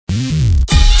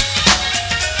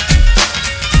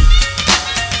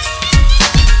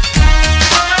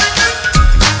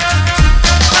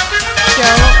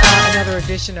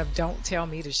edition of Don't Tell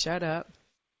Me to Shut Up.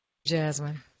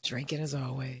 Jasmine, drinking as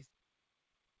always.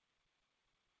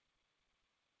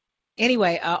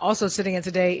 Anyway, also sitting in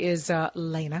today is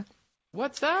Lena,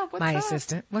 What's up? What's my up?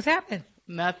 assistant. What's happening?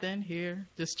 Nothing here.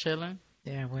 Just chilling.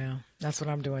 Yeah, well, that's what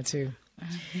I'm doing too.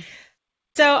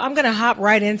 So I'm going to hop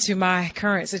right into my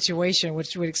current situation,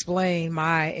 which would explain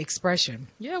my expression.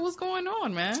 Yeah, what's going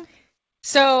on, man?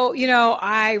 So,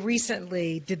 I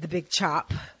recently did the big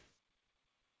chop.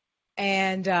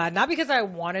 And not because I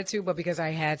wanted to, but because I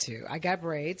had to. I got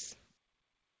braids.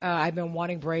 I've been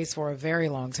wanting braids for a very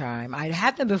long time. I'd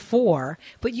had them before,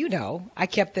 but I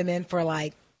kept them in for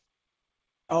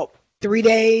 3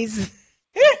 days.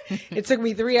 It took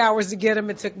me 3 hours to get them.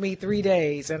 It took me 3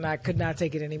 days, and I could not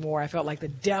take it anymore. I felt like the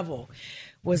devil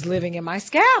was living in my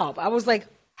scalp. I was like,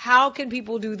 how can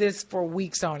people do this for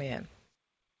weeks on end?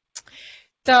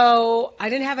 So I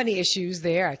didn't have any issues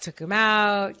there. I took them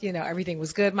out. Everything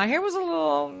was good. My hair was a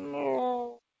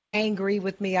little angry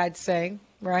with me, I'd say,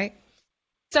 right?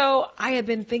 So I had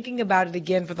been thinking about it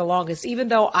again for the longest, even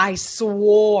though I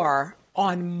swore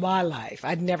on my life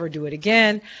I'd never do it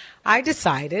again. I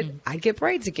decided I'd get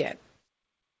braids again.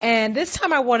 And this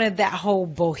time I wanted that whole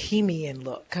bohemian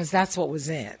look because that's what was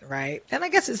in, right? And I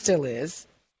guess it still is.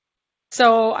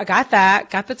 So I got that,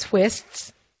 got the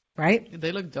twists, right?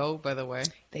 They look dope, by the way.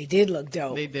 They did look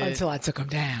dope They did. until I took them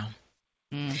down.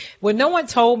 Mm. What no one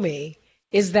told me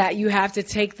is that you have to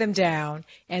take them down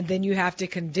and then you have to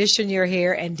condition your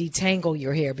hair and detangle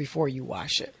your hair before you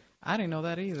wash it. I didn't know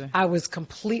that either. I was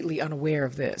completely unaware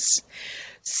of this.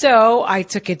 So I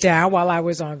took it down while I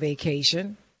was on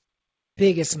vacation.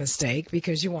 Biggest mistake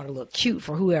because you want to look cute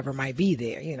for whoever might be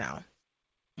there,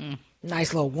 Mm.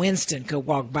 Nice little Winston could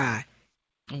walk by.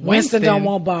 Winston don't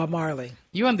want Bob Marley.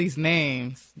 You on these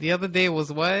names. The other day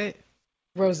was what?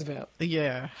 Roosevelt.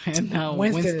 Yeah. And now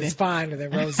Winston is finer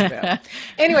than Roosevelt.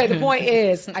 Anyway, the point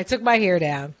is, I took my hair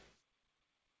down,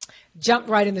 jumped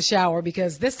right in the shower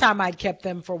because this time I'd kept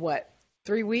them for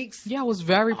 3 weeks? Yeah, I was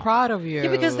very proud of you. Yeah,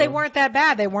 because they weren't that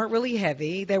bad. They weren't really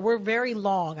heavy. They were very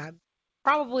long. I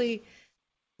probably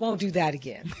won't do that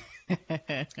again.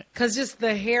 Because just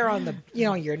the hair on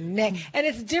your neck, and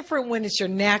it's different when it's your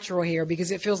natural hair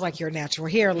because it feels like your natural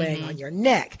hair laying on your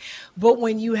neck. But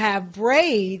when you have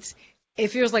braids, it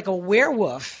feels like a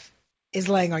werewolf is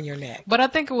laying on your neck. But I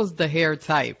think it was the hair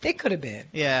type. It could have been.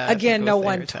 Yeah. I Again, think it no was the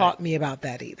one hair type. taught me about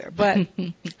that either. But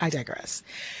I digress.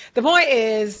 The point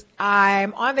is,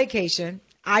 I'm on vacation.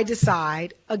 I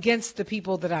decide against the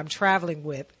people that I'm traveling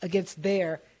with, against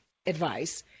their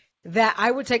advice, that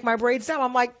I would take my braids down.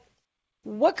 I'm like,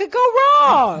 what could go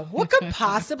wrong? What could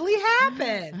possibly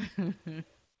happen?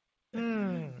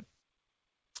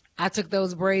 I took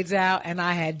those braids out and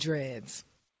I had dreads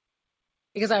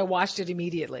because I washed it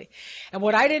immediately. And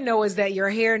what I didn't know is that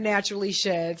your hair naturally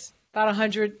sheds about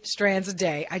 100 strands a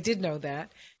day. I did know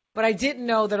that. But I didn't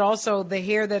know that also the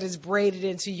hair that is braided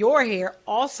into your hair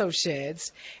also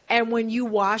sheds. And when you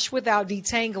wash without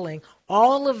detangling,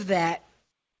 all of that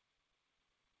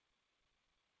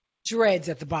dreads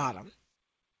at the bottom.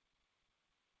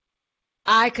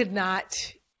 I could not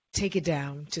take it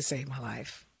down to save my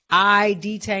life. I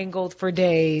detangled for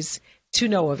days to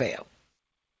no avail.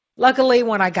 Luckily,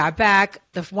 when I got back,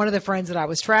 one of the friends that I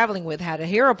was traveling with had a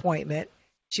hair appointment.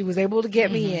 She was able to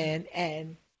get me in,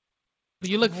 and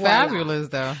you look voila. fabulous,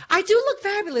 though. I do look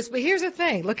fabulous, but here's the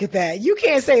thing. Look at that. You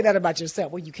can't say that about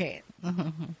yourself. Well, you can.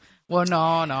 Well,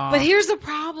 no. But here's the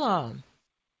problem.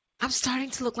 I'm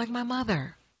starting to look like my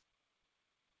mother.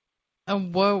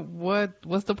 And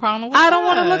what's the problem with I that? don't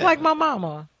want to look like my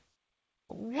mama.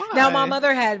 Why? Now, my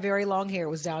mother had very long hair. It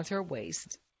was down to her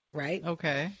waist, right?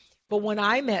 Okay. But when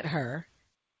I met her,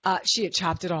 she had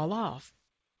chopped it all off.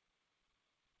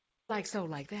 Like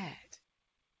that.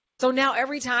 So now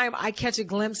every time I catch a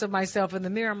glimpse of myself in the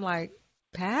mirror, I'm like,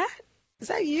 Pat, is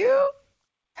that you?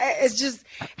 It's just,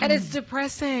 and it's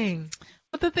depressing.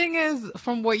 But the thing is,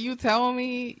 from what you tell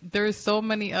me, there's so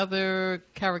many other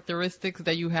characteristics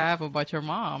that you have about your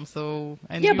mom. So,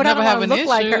 and Yeah, you but I never don't have want to an look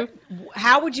like issue. her.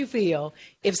 How would you feel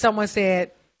if someone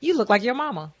said, you look like your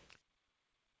mama?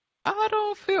 I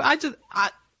don't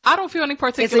feel any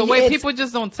particular way. It's- People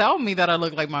just don't tell me that I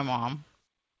look like my mom.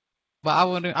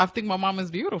 But I think my mom is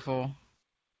beautiful.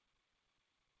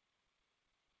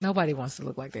 Nobody wants to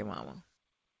look like their mama.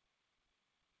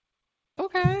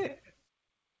 Okay.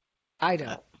 I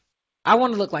don't. I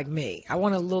want to look like me. I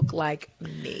want to look like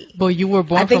me. But you were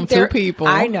born I think from two people.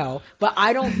 I know, but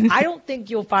I don't think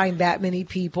you'll find that many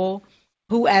people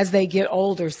who, as they get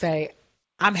older, say,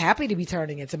 I'm happy to be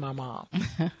turning into my mom.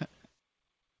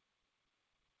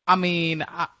 I mean,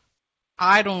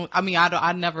 I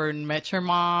never met your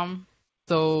mom,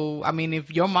 So, I mean, if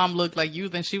your mom looked like you,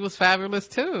 then she was fabulous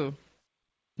too.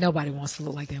 Nobody wants to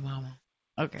look like their mama.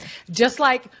 Okay. Just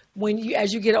like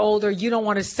as you get older, you don't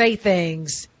want to say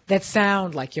things that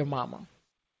sound like your mama.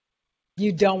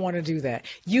 You don't want to do that.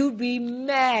 You'd be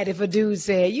mad if a dude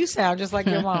said, "You sound just like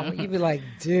your mama." You'd be like,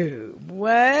 "Dude,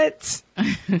 what?"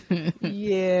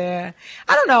 Yeah.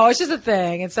 I don't know. It's just a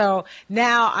thing. And so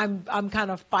now I'm kind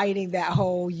of fighting that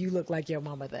whole "you look like your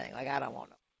mama" thing. Like, I don't want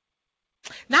to.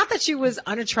 Not that she was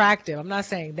unattractive. I'm not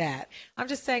saying that. I'm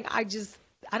just saying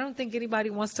I don't think anybody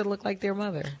wants to look like their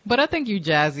mother. But I think you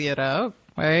jazzy it up,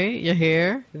 right? Your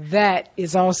hair. That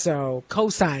is also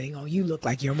co-signing on "you look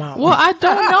like your mama." Well, I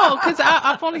don't know because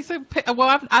I've only seen.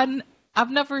 Well, I've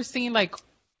never seen like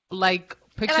And I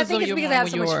pictures think of it's your because I mom have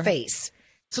when so you much were. face.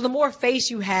 So the more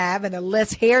face you have and the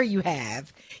less hair you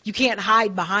have, you can't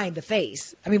hide behind the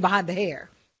face. I mean, behind the hair.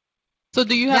 So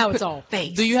do you Now have it's all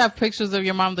face. do you have pictures of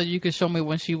your mom that you could show me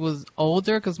when she was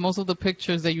older? Because most of the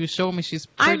pictures that you show me, she's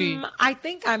pretty. I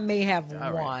think I may have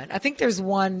All one. right. I think there's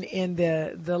one in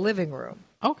the living room.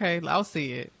 Okay, I'll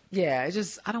see it. Yeah, it's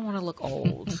just I don't want to look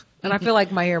old, and I feel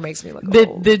like my hair makes me look Did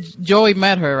old. did Joey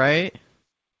met her, right?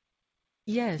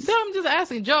 Yes. No, I'm just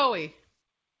asking. Joey,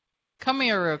 come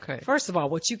here real quick. First of all,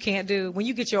 what you can't do when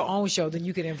you get your own show, then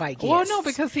you can invite guests. Well, no,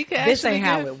 because he could this actually ain't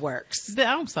how give- it works.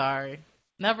 I'm sorry.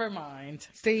 Never mind.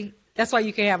 See, that's why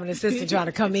you can't have an assistant trying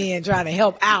to come in, trying to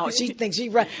help out. She thinks she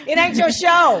run. It ain't your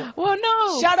show. Well,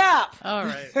 no. Shut up. All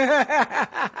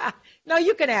right. No,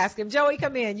 you can ask him. Joey,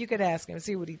 come in. You can ask him.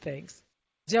 See what he thinks.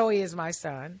 Joey is my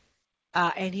son,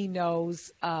 and he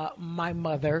knows my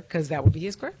mother because that would be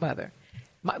his grandmother,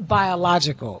 my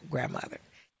biological grandmother.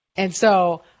 And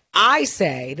so I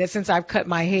say that since I've cut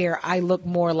my hair, I look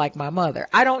more like my mother.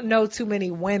 I don't know too many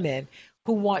women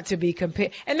who want to be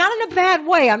compared, and not in a bad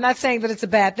way. I'm not saying that it's a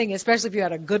bad thing, especially if you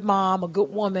had a good mom, a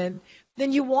good woman,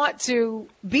 then you want to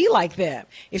be like them.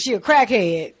 If she a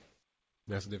crackhead,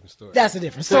 That's a different story. that's a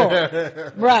different story.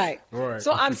 Right. Right.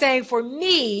 So I'm saying for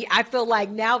me, I feel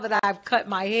like now that I've cut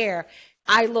my hair,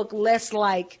 I look less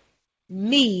like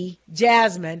me,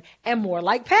 Jasmine, and more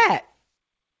like Pat.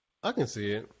 I can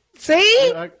see it.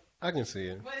 See? I can see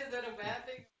it. But is that a bad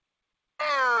thing?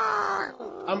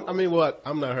 I mean, what?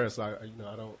 I'm not her, so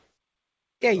I don't.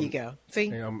 There you go. See?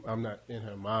 I'm not in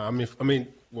her mom.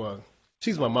 Well,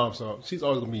 she's my mom, so she's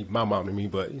always gonna be my mom to me.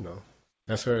 But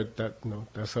that's her.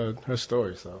 That's her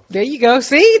story. So There you go.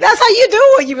 See? That's how you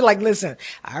do it. You be like, listen,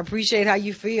 I appreciate how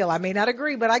you feel. I may not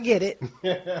agree, but I get it.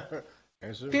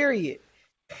 That's true. Period.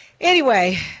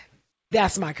 Anyway,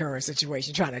 that's my current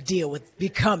situation, trying to deal with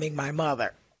becoming my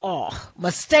mother. Oh,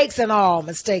 mistakes and all,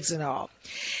 mistakes and all.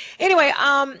 Anyway,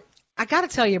 I got to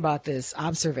tell you about this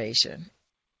observation.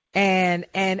 And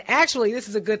actually, this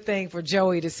is a good thing for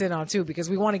Joey to sit on, too, because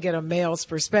we want to get a male's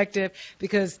perspective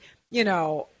because,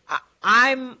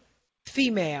 I'm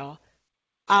female,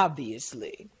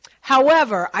 obviously.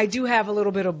 However, I do have a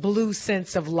little bit of blue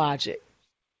sense of logic.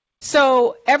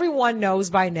 So everyone knows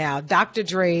by now, Dr.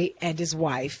 Dre and his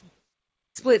wife,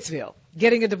 Splitsville,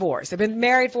 getting a divorce. They've been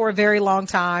married for a very long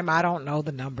time. I don't know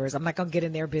the numbers. I'm not going to get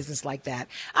in their business like that.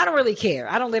 I don't really care.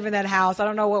 I don't live in that house. I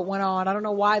don't know what went on. I don't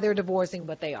know why they're divorcing,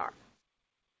 but they are.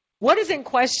 What is in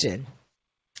question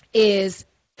is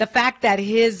the fact that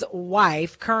his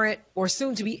wife, current or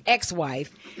soon to be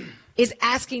ex-wife, is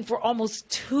asking for almost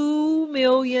 $2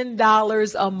 million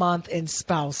a month in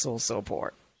spousal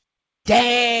support.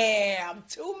 Damn,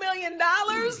 $2 million?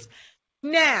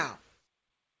 Now,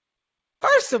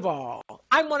 first of all,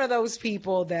 I'm one of those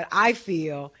people that I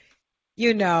feel,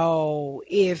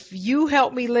 if you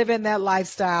help me live in that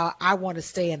lifestyle, I want to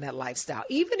stay in that lifestyle,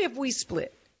 even if we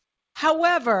split.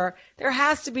 However, there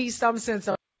has to be some sense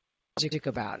of logic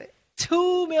about it.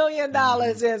 $2 million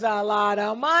is a lot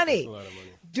of money. A lot of money.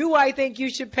 Do I think you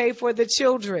should pay for the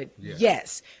children? Yeah.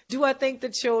 Yes. Do I think the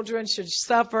children should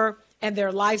suffer and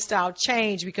their lifestyle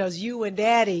change because you and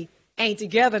daddy ain't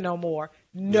together no more?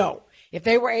 No. If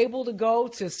they were able to go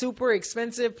to super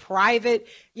expensive private,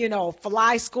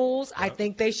 fly schools, I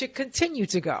think they should continue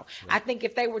to go. I think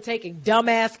if they were taking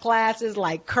dumbass classes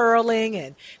like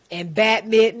curling and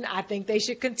badminton, I think they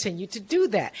should continue to do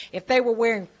that. If they were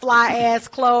wearing fly ass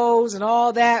clothes and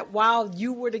all that while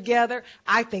you were together,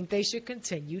 I think they should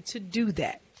continue to do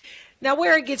that. Now,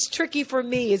 where it gets tricky for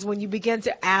me is when you begin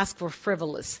to ask for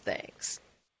frivolous things.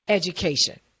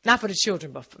 Education. Not for the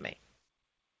children, but for me.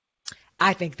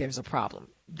 I think there's a problem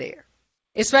there,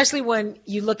 especially when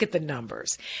you look at the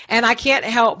numbers. And I can't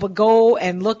help but go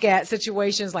and look at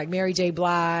situations like Mary J.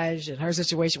 Blige and her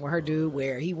situation with her dude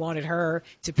where he wanted her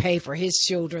to pay for his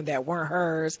children that weren't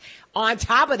hers. On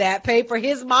top of that, pay for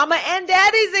his mama and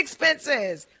daddy's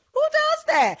expenses. Who does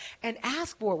that? And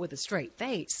ask for it with a straight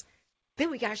face.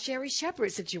 Then we got Sherry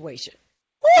Shepherd's situation.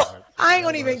 Woo! I ain't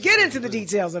gonna even get into the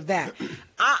details of that.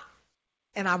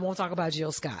 And I won't talk about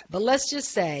Jill Scott. But let's just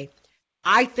say,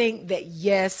 I think that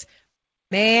yes,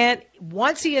 man,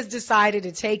 once he has decided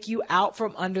to take you out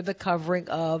from under the covering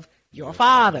of your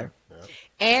father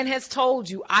and has told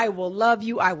you, I will love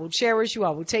you, I will cherish you, I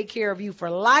will take care of you for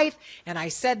life, and I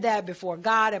said that before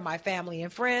God and my family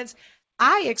and friends,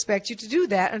 I expect you to do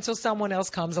that until someone else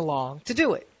comes along to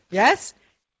do it. Yes?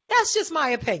 That's just my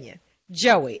opinion.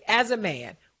 Joey, as a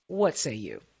man, what say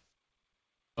you?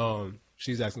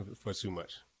 She's asking for too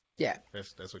much. Yeah.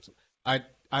 That's what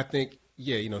I think.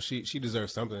 Yeah, you know, she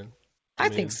deserves something. I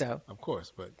mean, think so. Of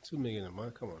course, but $2 million a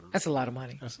month, come on. That's a lot of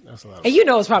money. That's a lot. And you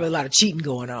know, it's probably a lot of cheating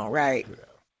going on, right?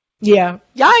 Yeah.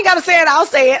 Y'all ain't gotta say it. I'll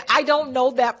say it. I don't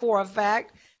know that for a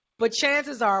fact, but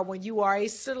chances are, when you are a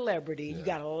celebrity, you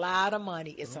got a lot of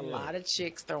money. It's a lot of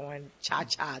chicks throwing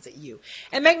cha-chas at you.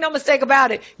 And make no mistake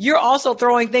about it, you're also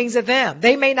throwing things at them.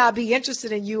 They may not be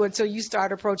interested in you until you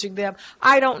start approaching them.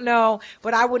 I don't know,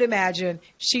 but I would imagine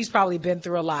she's probably been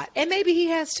through a lot. And maybe he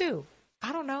has too.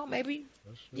 I don't know. Maybe,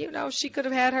 you know, she could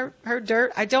have had her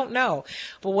dirt. I don't know.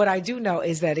 But what I do know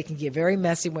is that it can get very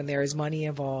messy when there is money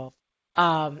involved.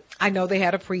 I know they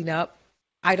had a prenup.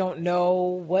 I don't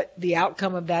know what the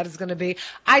outcome of that is going to be.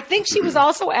 I think she was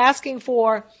also asking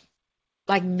for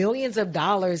like millions of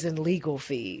dollars in legal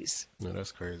fees. No,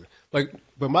 that's crazy. Like,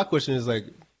 but my question is like,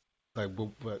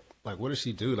 what does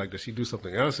she do? Like, does she do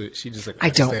something else? Is she just like, I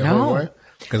don't know.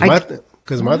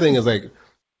 Because my thing is like,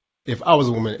 if I was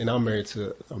a woman and I'm married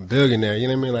to a billionaire, you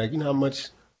know what I mean? Like, you know how much,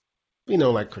 you know,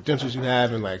 like credentials you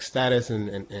have and like status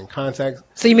and contacts.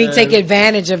 So you mean take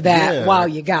advantage of that while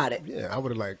you got it? Yeah, I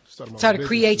would have like started to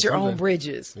create your own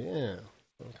bridges. Yeah.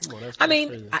 Come on, I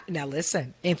mean, now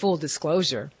listen, in full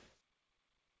disclosure,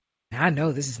 I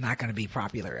know this is not going to be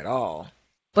popular at all,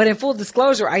 but in full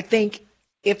disclosure, I think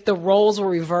if the roles were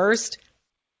reversed,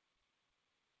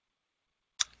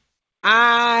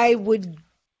 I would.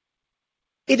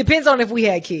 It depends on if we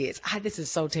had kids. This is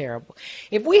so terrible.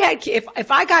 If we had,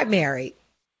 if I got married,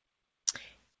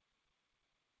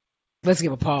 let's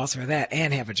give a pause for that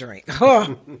and have a drink.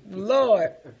 Oh,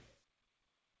 Lord.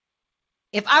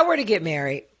 If I were to get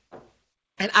married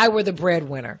and I were the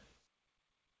breadwinner,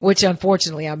 which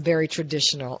unfortunately I'm very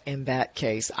traditional in that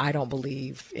case, I don't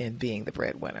believe in being the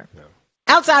breadwinner. No.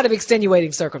 Outside of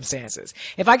extenuating circumstances.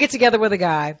 If I get together with a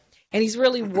guy and he's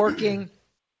really working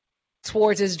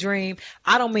towards his dream,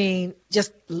 I don't mean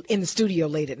just in the studio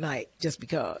late at night just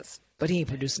because, but he ain't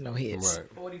producing no hits. Right.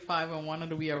 45 and wanted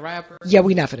to be a rapper. Yeah,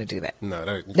 we're not going to do that. No,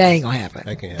 that ain't going to happen.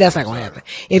 That's not going to happen.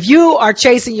 If you are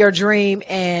chasing your dream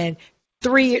and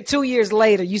 2 years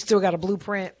later you still got a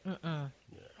blueprint,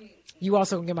 you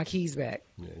also going to get my keys back.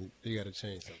 Yeah, you got to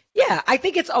change something. Yeah, I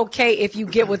think it's okay if you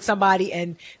get with somebody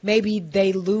and maybe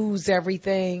they lose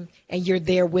everything and you're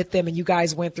there with them and you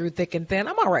guys went through thick and thin.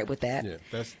 I'm all right with that. Yeah,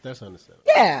 that's understandable.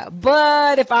 Yeah,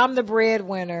 but if I'm the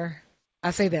breadwinner, I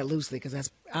say that loosely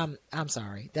because I'm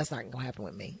sorry. That's not going to happen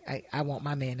with me. I want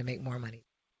my man to make more money.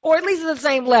 Or at least at the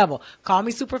same level. Call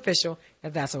me superficial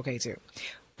if that's okay too.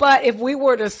 But if we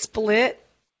were to split,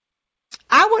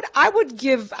 I would,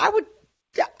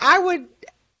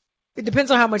 it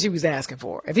depends on how much he was asking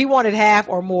for. If he wanted half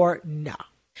or more, no.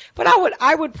 But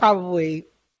I would probably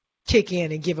kick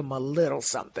in and give him a little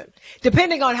something,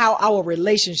 depending on how our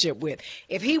relationship went.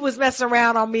 If he was messing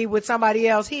around on me with somebody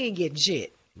else, he ain't getting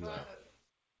shit. No.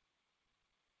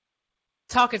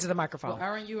 Talking to the microphone. Well,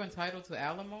 aren't you entitled to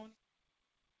alimony?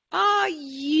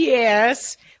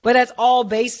 Yes, but that's all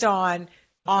based on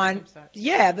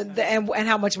and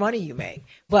how much money you make.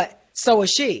 But so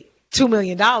is she. $2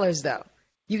 million though.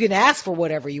 You can ask for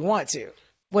whatever you want to.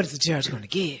 What is the judge going to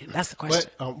give? That's the question.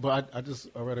 But I just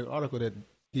read an article that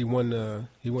he won the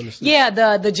suit. Yeah,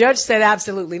 the judge said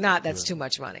absolutely not. That's too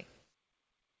much money.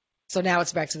 So now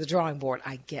it's back to the drawing board,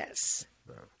 I guess.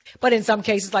 Yeah. But in some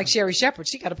cases, like Sherry Shepherd,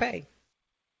 she got to pay.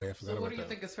 So what do you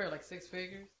think is fair? Like 6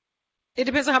 figures? It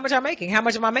depends on how much I'm making. How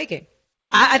much am I making?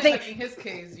 I think like in his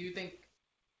case, you think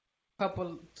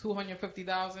couple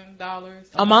 $250,000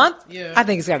 a month? Yeah, I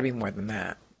think it's got to be more than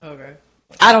that. Okay.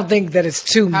 I don't think that it's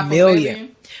 $2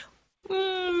 million.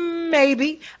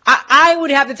 Maybe. I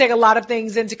would have to take a lot of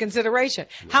things into consideration.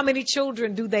 How many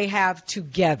children do they have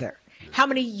together? How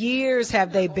many years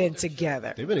have they been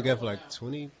together? They've been together for like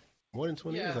more than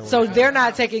 20 years. So they're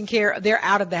not taking care. They're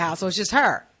out of the house, so it's just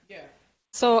her. Yeah.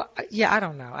 So I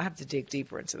don't know. I have to dig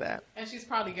deeper into that. And she's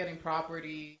probably getting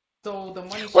property. So the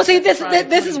money. Well, see, this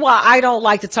is why I don't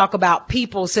like to talk about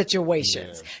people's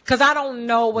situations, because I don't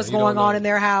know what's going on in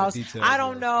their house. I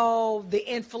don't know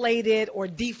the inflated or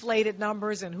deflated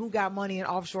numbers and who got money in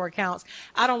offshore accounts.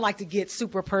 I don't like to get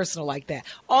super personal like that.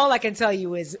 All I can tell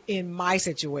you is in my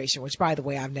situation, which, by the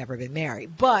way, I've never been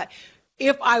married. But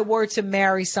if I were to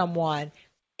marry someone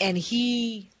and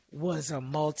he was a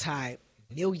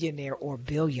multi-millionaire or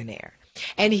billionaire,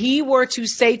 and he were to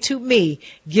say to me,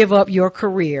 give up your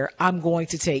career, I'm going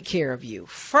to take care of you.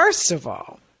 First of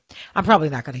all, I'm probably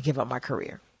not going to give up my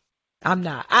career. I'm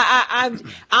not.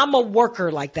 I'm a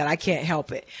worker like that. I can't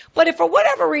help it. But if for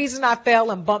whatever reason I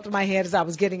fell and bumped my head as I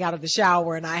was getting out of the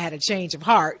shower and I had a change of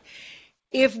heart,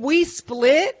 if we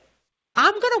split,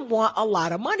 I'm going to want a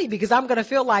lot of money, because I'm going to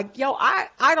feel like,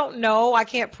 I don't know. I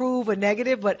can't prove a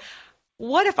negative, but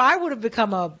what if I would have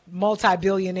become a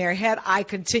multi-billionaire had I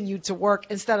continued to work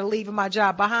instead of leaving my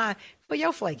job behind for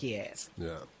your flaky ass?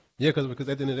 Yeah. Yeah, because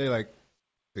at the end of the day, like,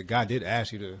 the guy did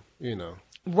ask you to,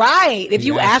 Right. If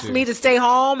you ask me to stay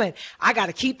home and I got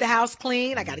to keep the house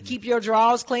clean, I got to keep your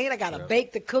drawers clean, I got to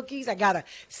bake the cookies, I got to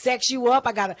sex you up,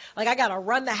 I got to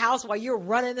run the house while you're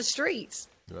running the streets.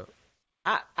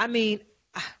 Yeah. I mean,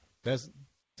 to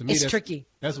me, it's tricky.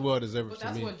 That's well deserved to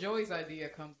me. That's where Joey's idea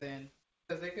comes in.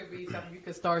 Because it could be something, you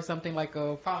could start something like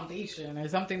a foundation or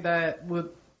something that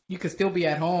you could still be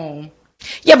at home.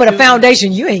 Yeah, but a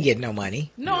foundation, you ain't getting no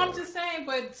money. No, I'm just saying,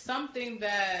 but something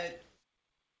that,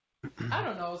 I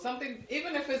don't know, something,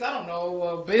 even if it's, I don't know,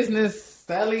 a business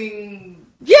selling.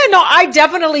 Yeah, no, I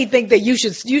definitely think that you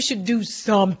should do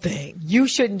something. You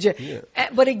shouldn't just,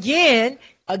 but again,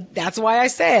 that's why I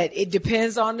said it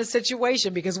depends on the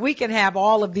situation, because we can have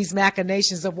all of these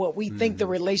machinations of what we think the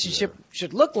relationship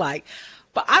should look like,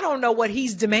 but I don't know what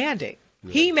he's demanding.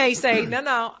 Yeah. He may say,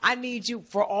 no, I need you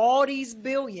for all these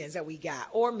billions that we got,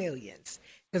 or millions.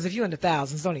 Because if you're in the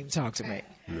thousands, don't even talk to me.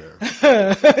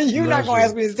 Yeah. You're not going to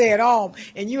ask me to stay at home,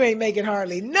 and you ain't making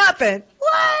hardly nothing.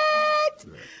 What?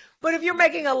 Yeah. But if you're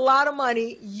making a lot of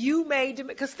money, you may,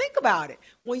 because think about it.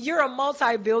 When you're a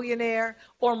multi-billionaire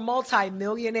or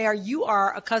multi-millionaire, you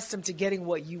are accustomed to getting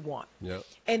what you want. Yep.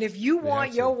 And if you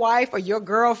want your wife or your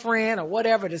girlfriend or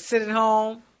whatever to sit at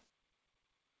home,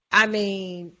 I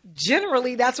mean,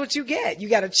 generally that's what you get. You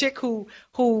got a chick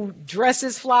who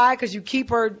dresses fly because you keep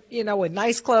her, with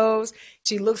nice clothes.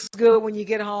 She looks good when you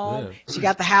get home. Yeah. She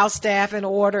got the house staff in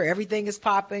order. Everything is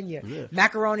popping. Your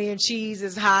macaroni and cheese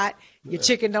is hot. Your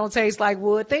chicken don't taste like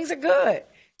wood. Things are good.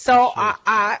 So sure.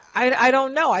 I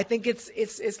don't know. I think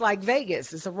it's like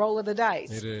Vegas. It's a roll of the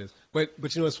dice. It is. But you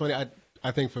know what's funny?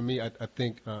 I think for me, I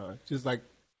think just like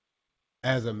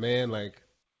as a man, like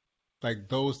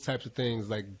those types of things,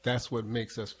 like that's what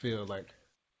makes us feel like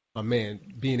a man,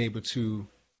 being able to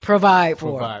provide.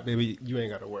 Maybe you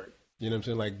ain't got to work. You know what I'm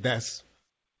saying? Like that's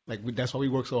why we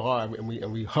work so hard and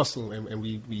we hustle and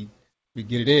we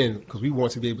get it in, because we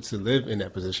want to be able to live in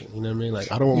that position. You know what I mean?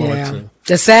 Like I don't want my wife to.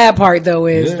 The sad part though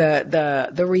is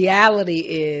the reality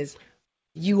is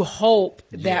you hope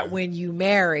that when you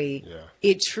marry,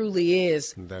 it truly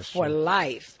is for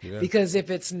life. Yeah. Because if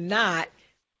it's not,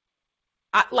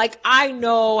 I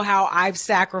know how I've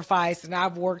sacrificed and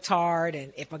I've worked hard,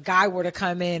 and if a guy were to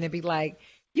come in and be like,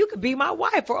 you could be my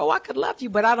wife, or I could love you,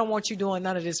 but I don't want you doing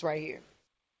none of this right here.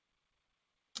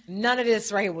 None of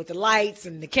this right here with the lights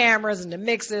and the cameras and the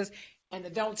mixers and the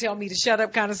don't tell me to shut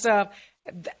up kind of stuff.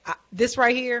 This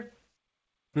right here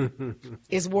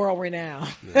is world renowned.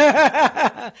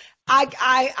 Yeah.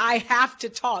 I have to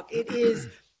talk.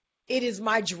 It is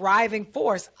my driving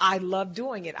force. I love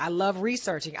doing it. I love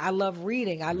researching. I love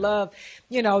reading. I love,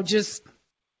 just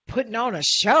putting on a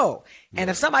show. And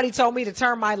if somebody told me to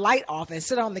turn my light off and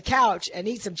sit on the couch and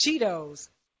eat some Cheetos.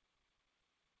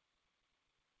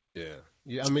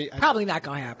 Yeah, I mean, probably not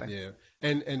going to happen. Yeah.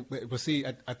 But see,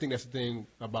 I think that's the thing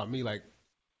about me, like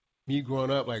me growing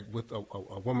up, like with a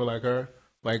woman like her,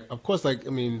 like, of course, like,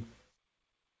 I mean,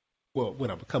 well,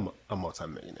 when I become a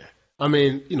multimillionaire, I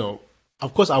mean,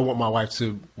 of course I want my wife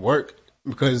to work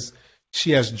because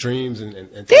she has dreams and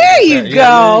there you go.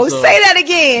 I mean? So, say that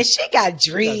again. She got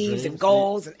dreams and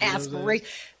goals and aspirations.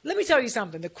 Let me tell you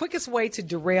something. The quickest way to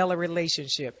derail a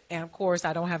relationship, and of course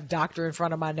I don't have doctor in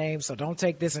front of my name, so don't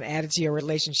take this and add it to your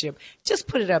relationship. Just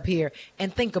put it up here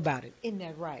and think about it. Isn't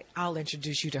that right? I'll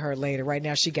introduce you to her later. Right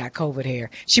now she got COVID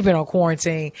hair. She's been on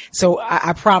quarantine, so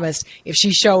I promised if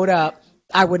she showed up,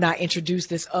 I would not introduce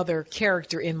this other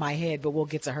character in my head, but we'll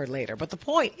get to her later. But the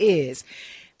point is,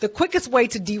 the quickest way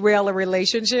to derail a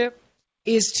relationship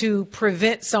is to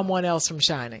prevent someone else from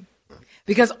shining.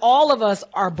 Because all of us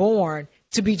are born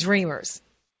to be dreamers.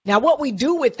 Now, what we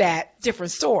do with that,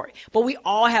 different story. But we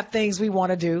all have things we want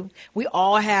to do. We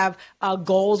all have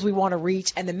goals we want to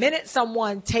reach. And the minute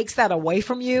someone takes that away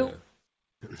from you,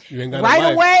 You ain't got right no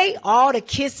life. away, all the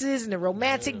kisses and the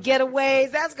romantic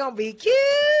getaways, that's going to be cute.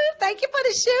 Thank you for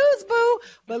the shoes, boo.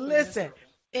 But listen,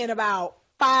 in about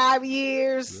 5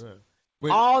 years, Yeah.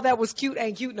 Wait, all that was cute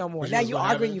ain't cute no more. But you Now know you what's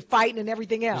arguing, happening? you fighting and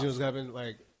everything you else. know what's happening?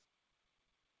 Like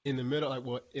in the middle, like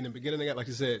well, in the beginning, they got like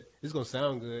you said, it's gonna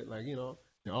sound good, like and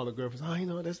all the girlfriends,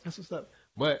 that's what's up.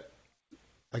 But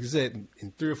like you said,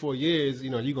 in 3 or 4 years,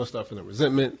 you're gonna start feeling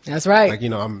resentment. That's right. Like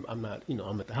I'm not,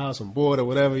 I'm at the house, I'm bored or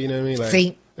whatever. You know what I mean? Like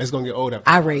See, it's gonna get old after.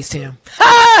 I raised him.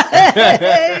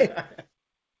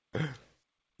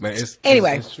 Man,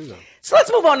 Anyway. it's true though. So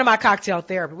let's move on to my cocktail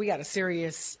therapy. We got a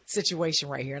serious situation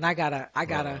right here, and I gotta. I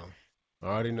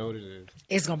already know what it is.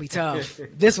 It's gonna be tough.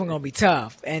 This one gonna be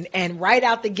tough. And right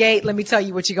out the gate, let me tell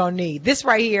you what you're gonna need. This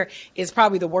right here is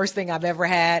probably the worst thing I've ever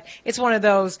had. It's one of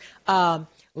those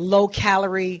low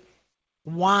calorie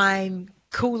wine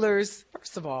coolers.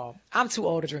 First of all, I'm too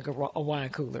old to drink a wine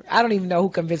cooler. I don't even know who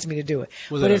convinced me to do it.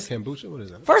 Was But it it's, kombucha? What is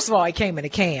that? first of all, it came in a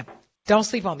can. Don't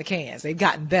sleep on the cans. They've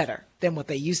gotten better than what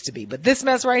they used to be. But this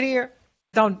mess right here,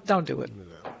 don't do it. What is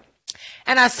that?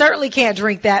 And I certainly can't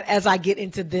drink that as I get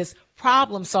into this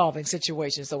problem-solving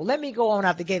situation. So let me go on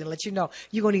out the gate and let you know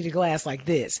you're going to need a glass like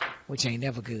this, which ain't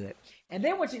never good. And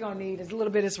then what you're going to need is a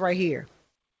little bit of this right here,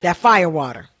 that fire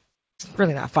water. It's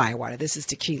really not fire water. This is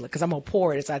tequila because I'm going to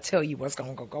pour it as I tell you what's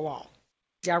going to go on.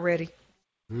 Y'all ready?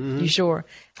 Mm-hmm. You sure?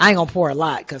 I ain't going to pour a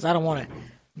lot because I don't want to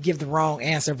give the wrong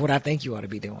answer of what I think you ought to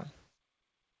be doing.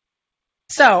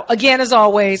 So, again, as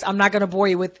always, I'm not going to bore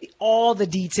you with all the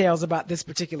details about this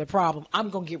particular problem. I'm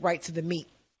going to get right to the meat.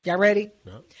 Y'all ready?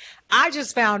 Yeah. I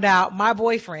just found out my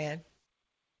boyfriend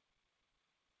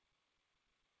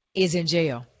is in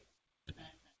jail.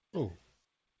 Oh.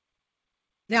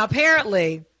 Now,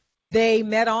 apparently, they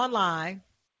met online,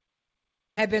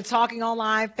 had been talking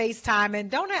online,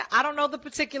 FaceTiming. I don't know the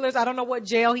particulars. I don't know what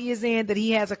jail he is in, that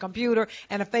he has a computer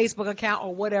and a Facebook account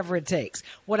or whatever it takes.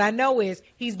 What I know is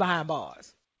he's behind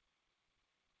bars.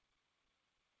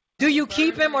 Do you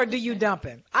keep him or do you dump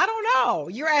him? I don't know.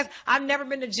 I've never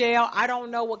been to jail. I don't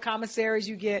know what commissaries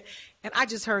you get. And I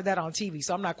just heard that on TV,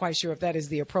 so I'm not quite sure if that is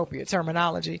the appropriate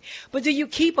terminology. But do you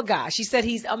keep a guy? She said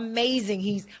he's amazing.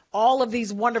 He's all of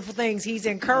these wonderful things. He's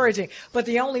encouraging. But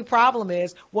the only problem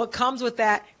is what comes with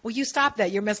that. Well, you stop that.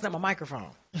 You're messing up my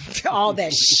microphone. All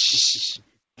that shh.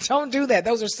 Don't do that.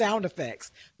 Those are sound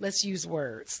effects. Let's use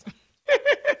words.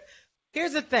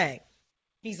 Here's the thing.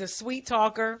 He's a sweet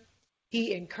talker.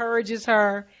 He encourages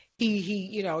her.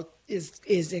 He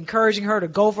is encouraging her to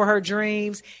go for her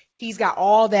dreams. He's got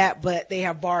all that, but they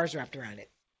have bars wrapped around it.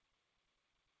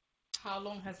 How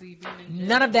long has he been in jail?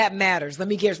 None of that matters. Let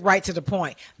me get right to the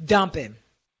point. Dump him.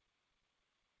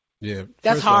 Yeah.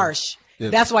 That's First off, harsh. yeah.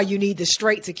 That's why you need the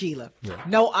straight tequila. Yeah.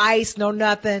 No ice, no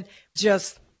nothing.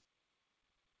 Just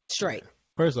straight.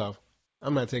 First off,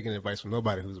 I'm not taking advice from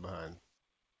nobody who's behind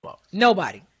bars.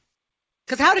 Nobody.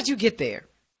 Because how did you get there?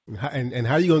 And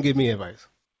how you gonna give me advice?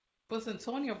 But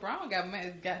Antonio Brown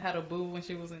had a boo when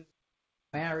she was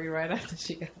married right after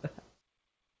she got out.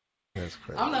 That's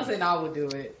crazy. I'm not saying I would do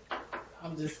it.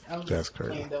 I'm just That's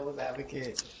crazy. playing devil's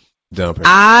advocate. Dump it.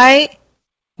 I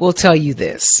will tell you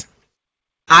this.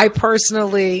 I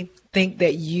personally think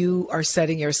that you are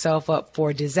setting yourself up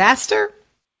for disaster.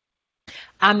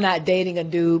 I'm not dating a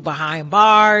dude behind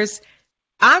bars.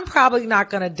 I'm probably not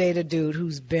going to date a dude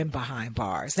who's been behind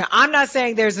bars. Now, I'm not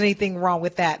saying there's anything wrong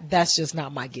with that. That's just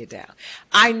not my get down.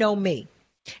 I know me.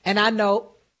 And I know,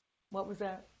 what was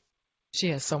that? She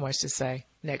has so much to say.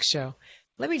 Next show.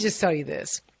 Let me just tell you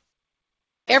this.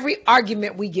 Every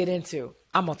argument we get into,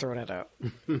 I'm going to throw that up.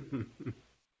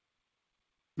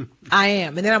 I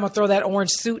am. And then I'm going to throw that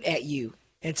orange suit at you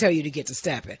and tell you to get to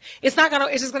stepping. It's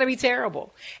just going to be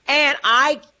terrible. And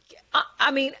I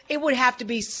mean, it would have to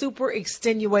be super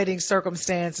extenuating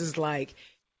circumstances, like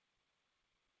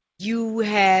you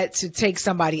had to take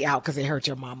somebody out because they hurt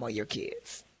your mom or your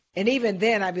kids. And even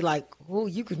then, I'd be like, oh,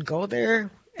 you can go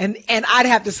there? And I'd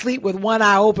have to sleep with one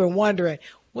eye open wondering,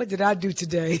 what did I do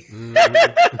today?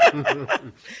 Mm-hmm.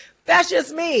 That's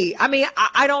just me. I mean,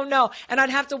 I don't know. And I'd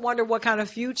have to wonder what kind of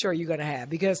future you're going to have,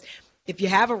 because if you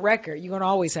have a record, you're going to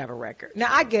always have a record. Now,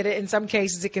 I get it. In some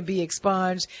cases, it can be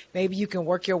expunged. Maybe you can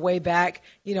work your way back,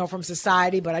 from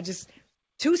society,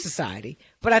 to society.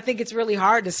 But I think it's really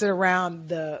hard to sit around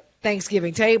the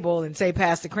Thanksgiving table and say,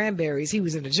 pass the cranberries, he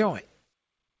was in the joint.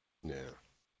 Yeah.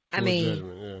 I Full mean,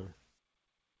 judgment, yeah.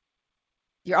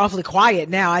 You're awfully quiet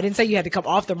now. I didn't say you had to come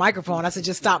off the microphone. I said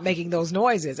just stop making those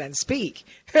noises and speak.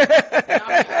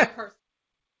 I've heard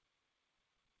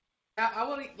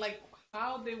nobody, like,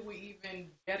 how did we even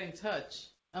get in touch?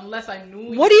 Unless I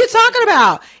knew. What are you talking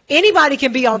about? Anybody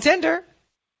can be on Tinder.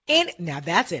 Now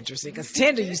that's interesting because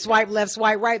Tinder, you swipe left,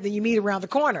 swipe right, then you meet around the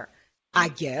corner. I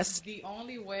guess. The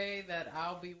only way that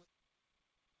I'll be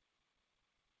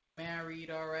married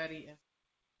already.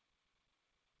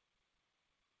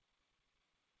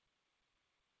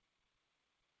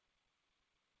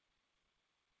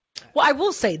 Well, I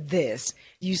will say this.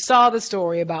 You saw the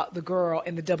story about the girl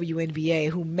in the WNBA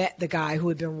who met the guy who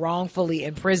had been wrongfully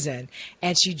imprisoned,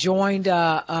 and she joined,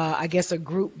 I guess, a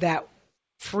group that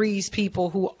frees people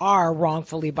who are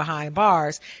wrongfully behind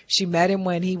bars. She met him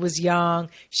when he was young.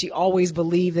 She always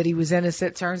believed that he was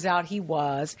innocent. Turns out he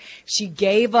was. She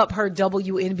gave up her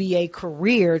WNBA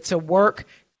career to work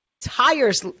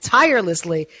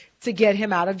tirelessly to get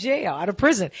him out of jail, out of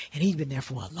prison. And he'd been there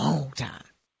for a long time,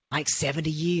 like 70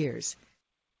 years.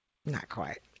 Not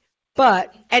quite.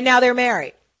 And now they're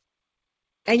married.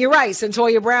 And you're right,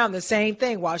 Centoya Brown, the same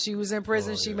thing. While she was in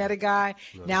prison, she met a guy.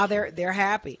 Now they're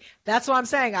happy. That's what I'm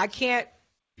saying.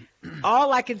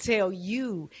 All I can tell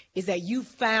you is that you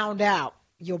found out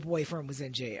your boyfriend was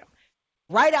in jail.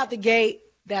 Right out the gate,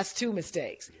 that's two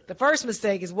mistakes. The first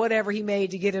mistake is whatever he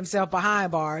made to get himself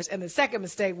behind bars. And the second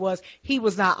mistake was he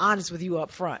was not honest with you up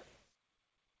front.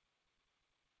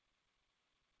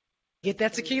 Get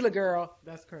that tequila, girl.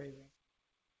 That's crazy.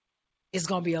 It's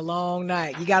going to be a long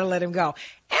night. You got to let him go.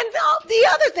 And the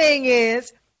other thing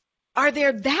is, are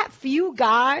there that few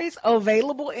guys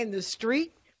available in the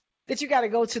street that you got to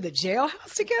go to the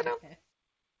jailhouse to get them?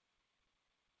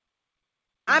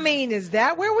 I mean, is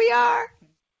that where we are?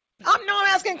 I'm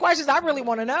asking questions. I really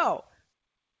want to know.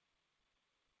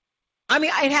 I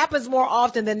mean, it happens more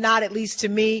often than not, at least to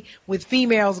me, with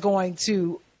females going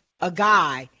to a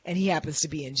guy and he happens to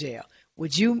be in jail.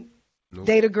 Would you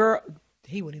date a girl?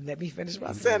 He wouldn't even let me finish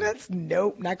my sentence.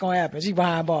 Nope, not going to happen. She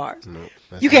behind bars. Nope,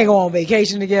 you can't go on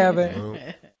vacation together. Nope.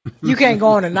 You can't go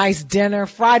on a nice dinner.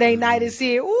 Friday night is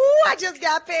here. Ooh, I just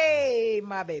got paid.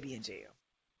 My baby in jail.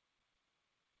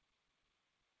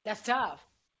 That's tough.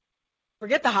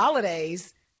 Forget the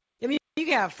holidays. I mean, you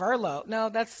can have furlough. No,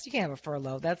 you can't have a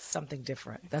furlough. That's something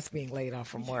different. That's being laid off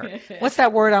from work. What's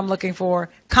that word I'm looking for?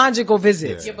 Conjugal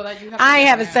visits. Yeah, but you have I ain't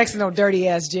having sex in no dirty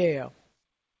ass jail.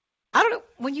 I don't know.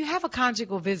 When you have a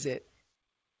conjugal visit,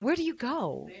 where do you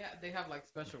go? They have like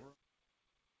special rooms.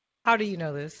 How do you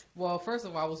know this? Well, first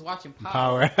of all, I was watching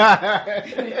Power. No,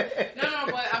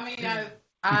 but I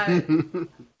mean,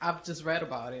 I've just read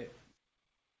about it.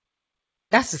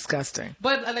 That's disgusting.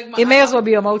 But like, it may as well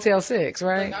be a Motel 6,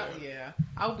 right? Yeah,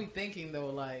 I would be thinking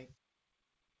though, like,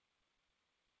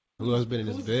 who else been in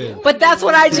this bed? But that's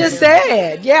what I just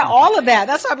said. Yeah, all of that.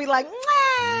 That's why I'd be like,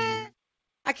 nah,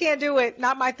 I can't do it.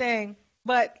 Not my thing.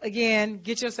 But again,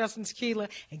 get yourself some tequila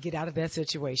and get out of that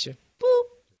situation. Boop.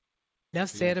 Enough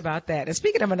said about that. And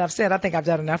speaking of enough said, I think I've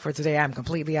done enough for today. I'm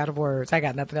completely out of words. I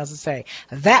got nothing else to say.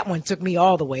 That one took me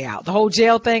all the way out. The whole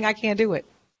jail thing, I can't do it.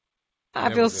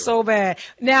 I feel so bad.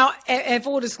 Now, and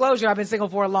full disclosure, I've been single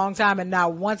for a long time, and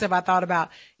not once have I thought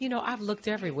about, I've looked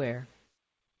everywhere.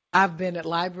 I've been at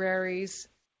libraries.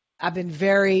 I've been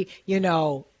very,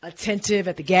 attentive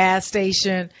at the gas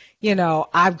station.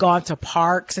 I've gone to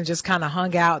parks and just kind of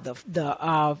hung out,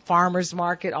 the farmers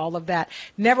market, all of that.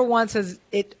 Never once has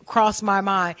it crossed my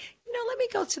mind, let me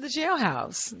go to the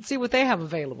jailhouse and see what they have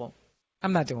available.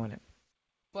 I'm not doing it.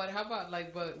 But how about,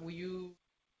 will you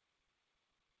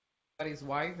somebody's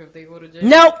wife if they go to jail?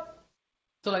 Nope.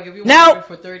 So, if you want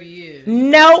for 30 years?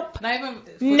 Nope. Not even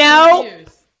for 30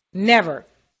 years? Never.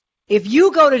 If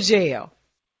you go to jail,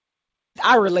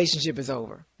 our relationship is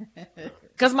over.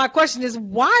 Because my question is,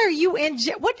 why are you in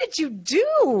jail? What did you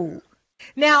do?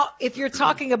 Now, if you're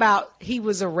talking about he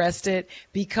was arrested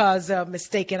because of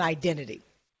mistaken identity,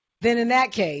 then in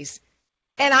that case,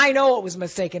 and I know it was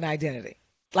mistaken identity,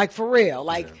 like for real,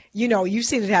 you've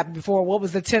seen it happen before. What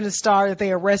was the tennis star that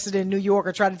they arrested in New York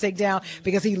or tried to take down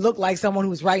because he looked like someone who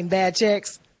was writing bad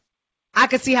checks? I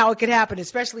could see how it could happen,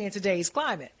 especially in today's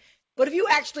climate. But if you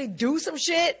actually do some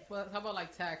shit. Well, how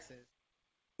about taxes?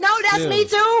 No, that's me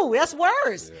too. That's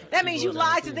worse. Yeah, that means you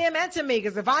lied to them and to me.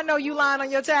 Because if I know you lying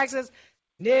on your taxes,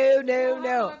 no. How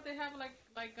about if they have an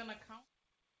account?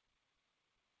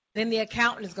 Then the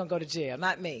accountant is going to go to jail,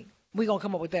 not me. We're going to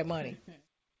come up with that money.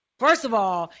 First of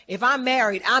all, if I'm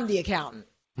married, I'm the accountant.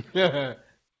 There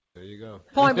you go.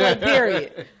 Point blank,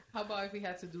 period. How about if he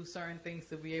had to do certain things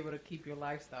to be able to keep your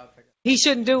lifestyle together? He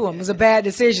shouldn't do them. It was a bad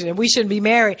decision, and we shouldn't be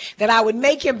married. That I would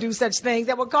make him do such things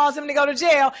that would cause him to go to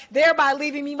jail, thereby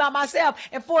leaving me by myself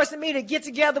and forcing me to get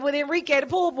together with Enrique, the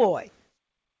pool boy.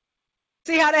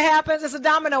 See how that happens? It's a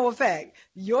domino effect.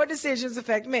 Your decisions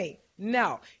affect me.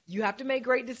 No, you have to make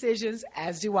great decisions,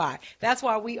 as do I. That's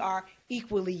why we are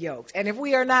equally yoked. And if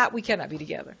we are not, we cannot be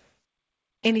together.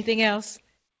 Anything else?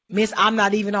 Miss, I'm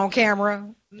not even on camera,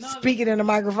 speaking in the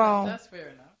microphone. That's fair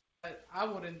enough. But I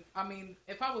wouldn't, I mean,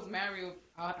 if I was married,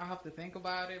 I'll have to think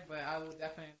about it, but I would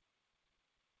definitely.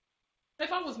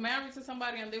 If I was married to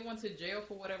somebody and they went to jail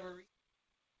for whatever reason.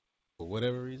 For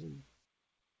whatever reason?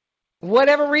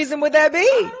 Whatever reason would that be?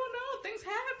 I don't know. Things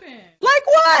happen. Like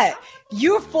what?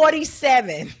 You're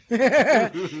 47.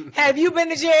 Have you been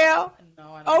to jail?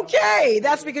 No, I don't. Okay,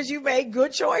 that's because you made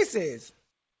good choices.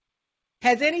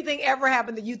 Has anything ever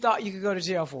happened that you thought you could go to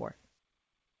jail for?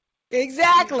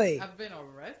 Exactly. I've been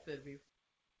arrested before.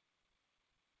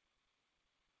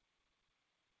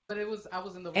 But I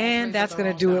was in the wrong And place that's at the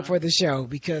going to wrong do it time. for the show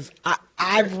because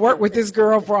I've worked with this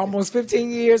girl for almost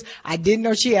 15 years. I didn't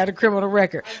know she had a criminal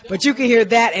record. But you can hear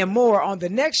that and more on the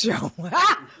next show.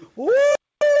 Woo!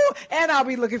 And I'll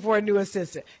be looking for a new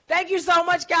assistant. Thank you so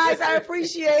much, guys. I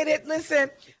appreciate it. Listen,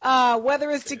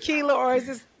 whether it's tequila or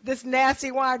is this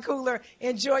nasty wine cooler,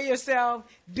 enjoy yourself,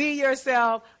 be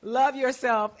yourself, love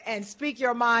yourself, and speak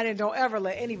your mind, and don't ever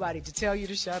let anybody to tell you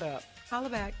to shut up. Holla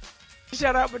back.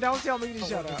 Shut up, but don't tell me to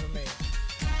shut up.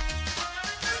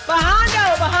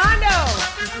 Behind